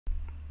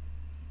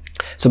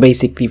So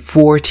basically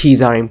 4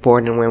 T's are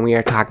important when we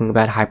are talking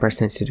about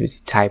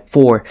hypersensitivity type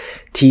 4.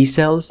 T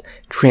cells,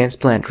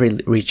 transplant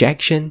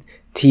rejection,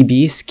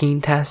 TB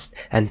skin test,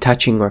 and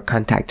touching or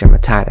contact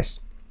dermatitis.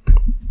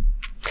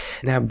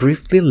 Now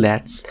briefly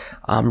let's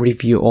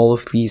review all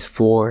of these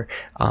 4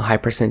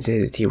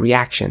 hypersensitivity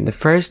reactions. The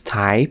first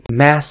type,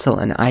 mast cell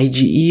and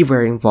IgE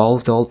were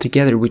involved all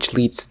together, which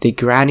leads to the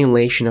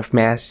granulation of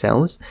mast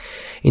cells.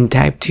 In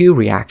type 2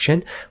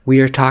 reaction,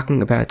 we are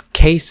talking about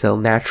K cell,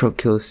 natural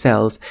killer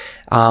cells,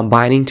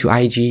 binding to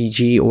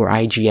IgG or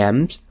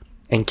IgMs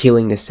and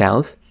killing the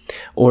cells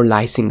or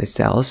lysing the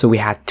cells. So we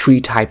had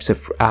 3 types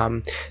of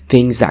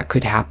things that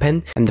could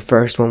happen, and the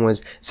first one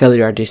was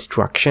cellular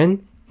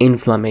destruction,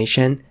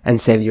 inflammation,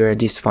 and cellular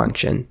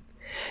dysfunction.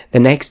 The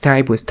next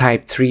type was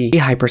type 3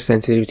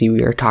 hypersensitivity.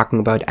 We are talking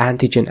about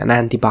antigen and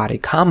antibody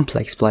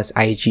complex plus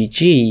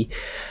IgG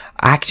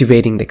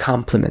activating the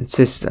complement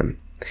system.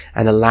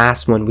 And the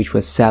last one, which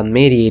was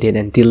cell-mediated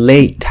and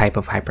delayed type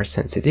of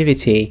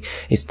hypersensitivity,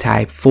 is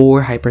type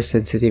 4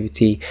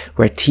 hypersensitivity,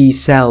 where T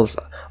cells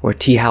or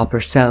T helper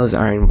cells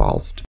are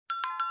involved.